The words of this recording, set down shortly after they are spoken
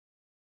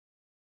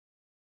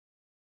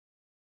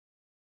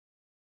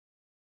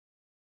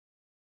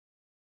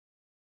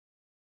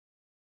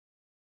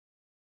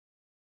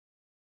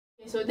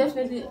So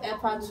definitely a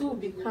part 2 will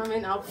be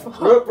coming out for.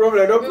 No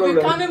problem, no problem. We'll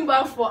be coming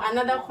back for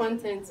another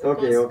content.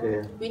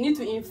 Okay. We need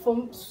to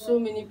inform so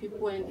many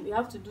people, and we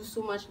have to do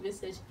so much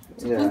research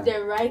to put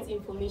the right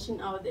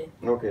information out there.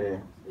 Okay.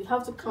 We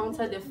have to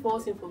counter the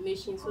false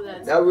information so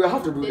that we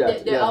have to do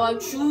that. Our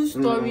true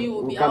story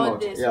will be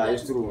out there. So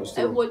it's true.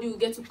 Everybody will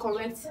get to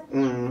correct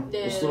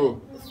the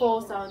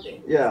false out there.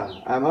 Yeah,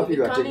 I'm happy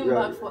you are coming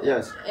back for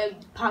a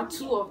part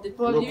 2 of the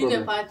probably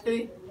even a part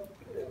 3.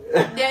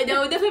 There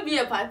will definitely be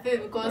a part 3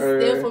 because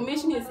the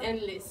information is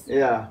endless.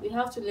 Yeah. We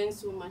have to learn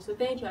so much. So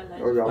thank you,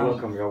 Alhaji. Oh, you're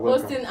welcome. You're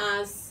welcome. Hosting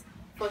us,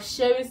 for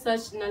sharing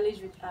such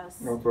knowledge with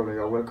us. No problem.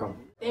 You're welcome.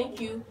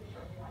 Thank you.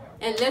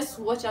 And let's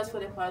watch out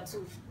for the part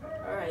 2.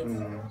 All right.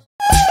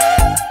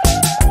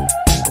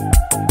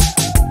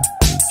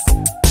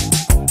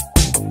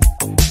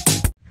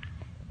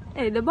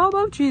 Hey, the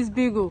baobab tree is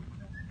big. Oh.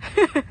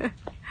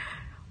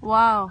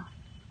 Wow.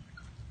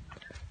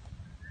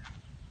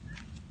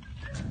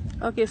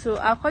 Okay, so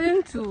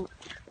according to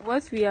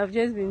what we have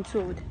just been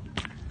told,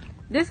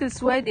 this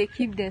is where they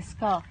keep the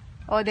skull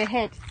or the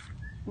head.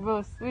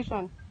 Bros, which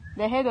one?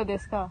 The head or the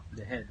skull?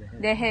 The head.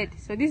 The head.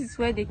 So this is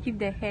where they keep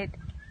the head.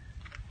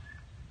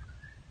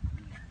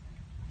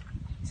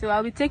 So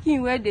I'll be taking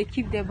you where they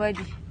keep the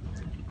body.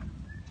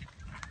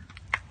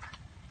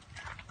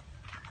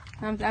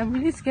 I'm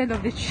really scared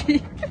of the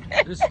tree.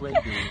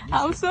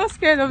 I'm so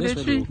scared of the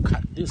tree.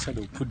 This is where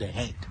they'll put the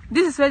head.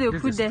 This is where they'll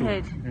put the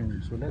head.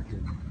 So let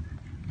them.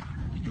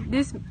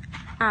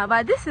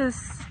 But this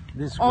is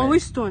on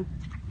which stone?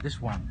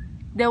 This one.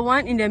 The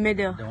one in the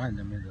middle. The one in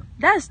the middle.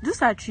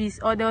 Those are trees,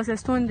 or there was a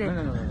stone there?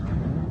 No.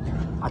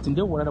 I think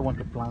they would want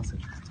to plant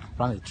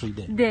a tree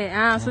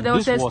there. So there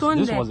was a stone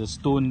there. This was a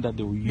stone that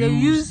they will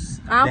use.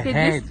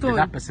 This stone.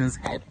 That person's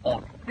head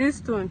on. This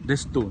stone.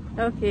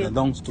 Okay. The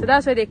long stone. So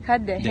that's where they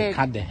cut the head. They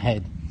cut the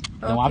head.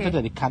 Then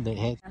after they cut the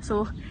head.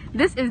 So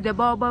this is the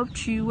baobab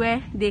tree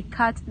where they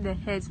cut the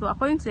head. So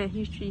according to the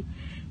history,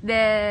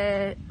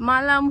 the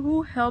Mallam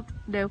who helped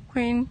the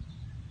queen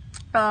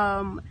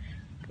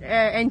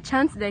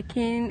enchant the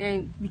king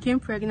and became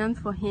pregnant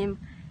for him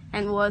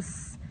and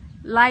was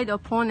lied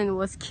upon and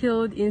was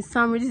killed. In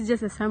summary, this is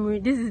just a summary.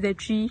 This is the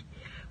tree.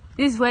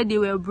 This is where they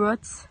were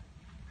brought,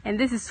 and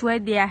this is where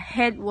their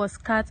head was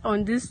cut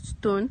on this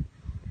stone,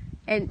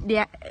 and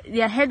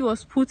their head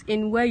was put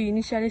in where you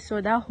initially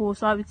saw that hole.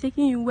 So I'll be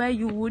taking you where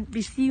you would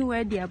be seeing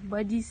where their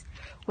bodies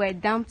were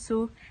dumped.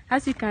 So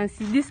as you can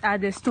see, these are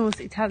the stones.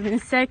 It has been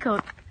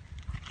circled,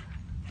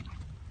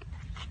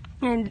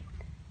 and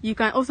you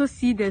can also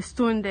see the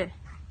stone there.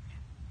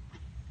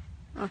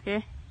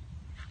 Okay,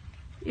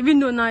 even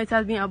though now it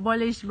has been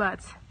abolished, but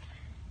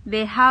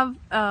they have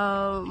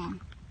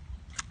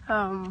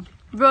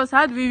bros,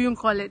 how do we even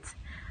call it?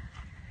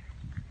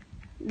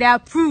 There are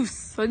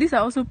proofs. So these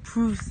are also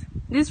proofs.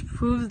 This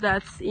proves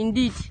that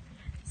indeed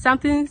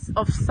something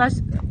of such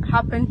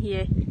happened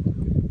here.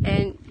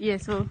 And yeah,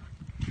 so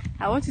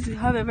I want you to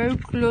have a very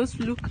close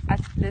look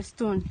at the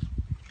stone.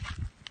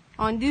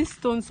 On this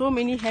stone, so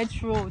many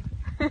heads rolled.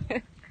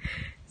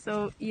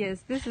 So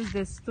yes, this is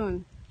the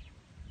stone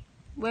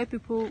where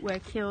people were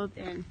killed,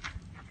 and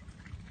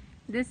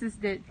this is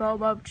the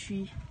baobab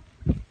tree.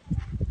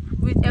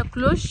 With a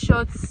close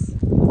shot,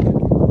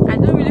 I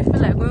don't really feel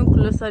like going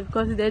closer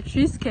because the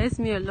tree scares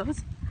me a lot.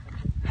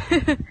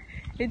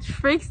 It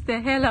freaks the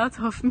hell out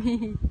of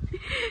me.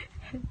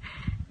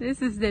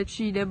 This is the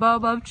tree, the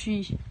baobab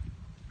tree.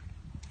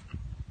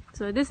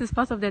 So this is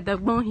part of the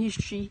Dagbon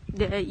history,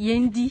 the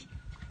Yendi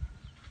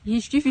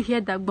history. If you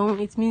hear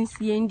Dagbon, it means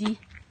Yendi.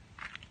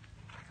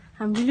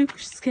 I'm really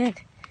scared.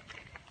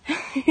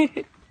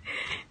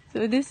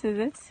 So this is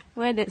it,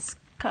 where the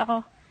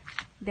skull,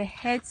 the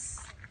heads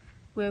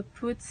were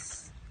put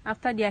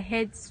after their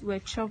heads were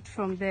chopped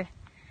from there.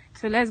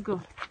 So let's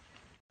go.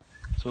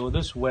 So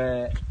this is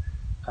where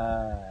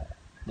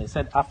they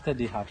said after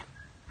they have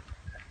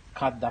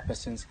cut that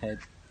person's head,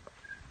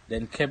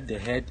 then kept the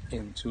head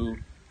into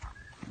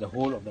the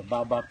hole of the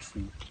baobab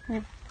tree.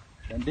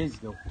 Then this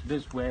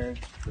is where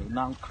they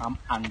now come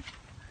and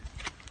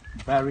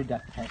bury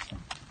that person.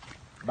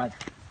 But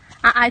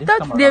I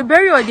thought they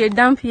bury or they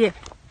dump here.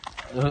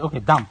 Okay,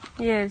 dump.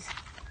 Yes.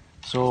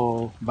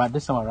 So, but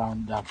this time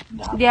around,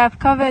 they have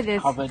covered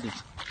it.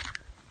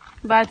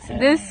 But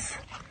this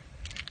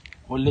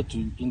only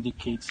to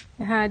indicate.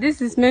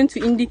 This is meant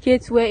to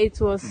indicate where it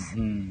was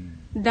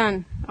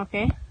done.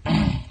 Okay.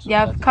 So they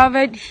have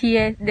covered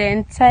here the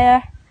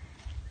entire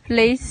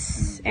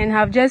place and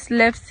have just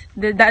left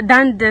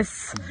done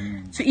this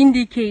to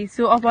indicate.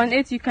 So upon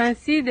it, you can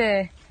see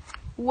the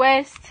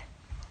west,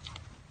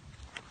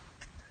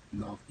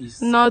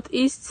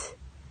 northeast,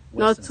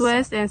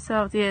 northwest, and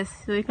south. Yes,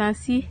 so you can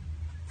see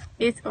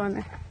it on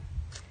it.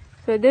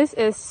 So this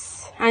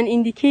is an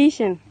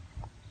indication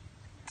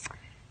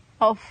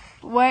of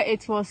where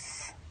it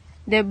was,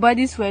 the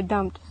bodies were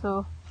dumped.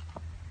 So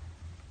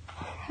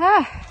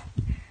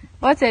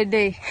what a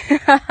day.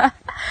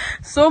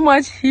 So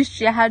much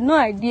history. I had no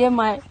idea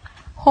my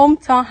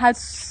hometown had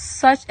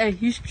such a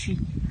history.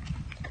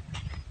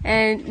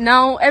 And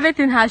now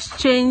everything has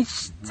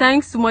changed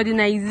thanks to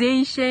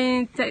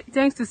modernization,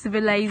 thanks to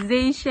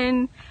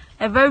civilization.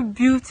 A very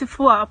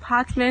beautiful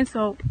apartment,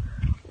 or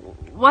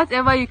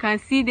whatever you can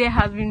see there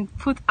has been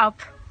put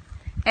up.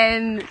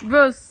 And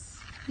bros,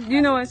 do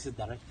you know what This is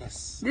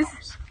director's this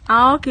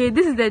house. okay,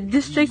 this is the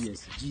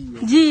district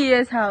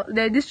GES house,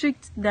 the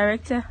district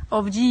director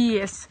of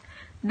GES.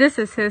 This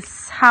is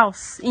his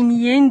house in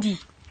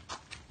Yendi,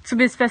 to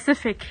be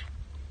specific,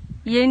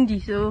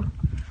 Yendi. So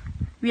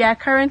we are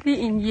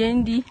currently in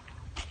Yendi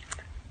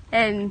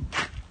and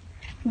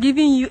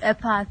giving you a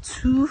part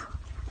 2,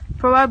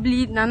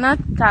 probably Na Da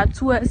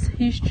Taatua's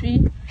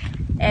history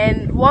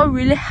and what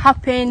really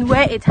happened,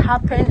 where it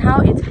happened, how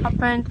it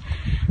happened.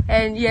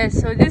 And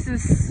yes, so this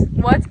is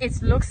what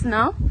it looks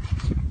now.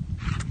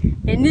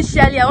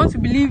 Initially, I want to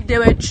believe there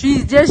were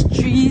trees, just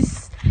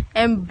trees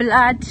and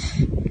blood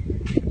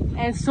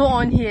and so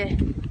on here.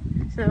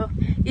 So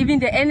even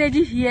the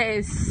energy here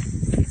is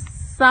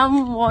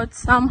somewhat,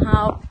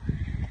 somehow,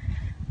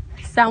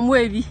 some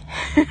wavy.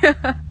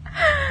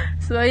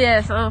 So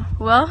yeah, so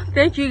well,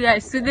 thank you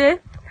guys. Today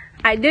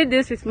I did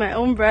this with my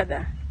own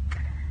brother.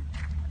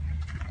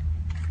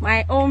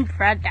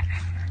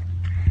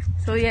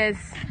 So yes,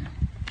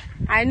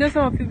 I know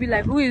some of you be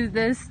like, who is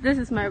this? This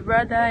is my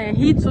brother, and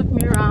he took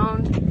me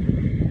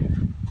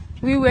around.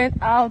 We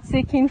went out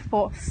seeking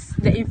for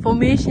the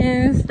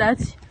informations that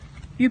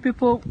you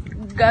people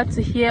got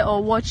to hear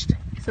or watched.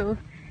 So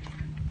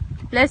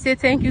let's say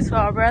thank you to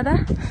our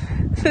brother.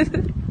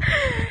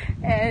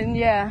 And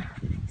yeah,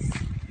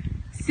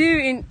 see you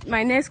in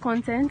my next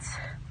content.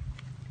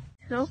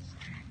 So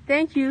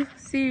thank you,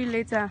 see you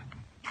later,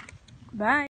 bye.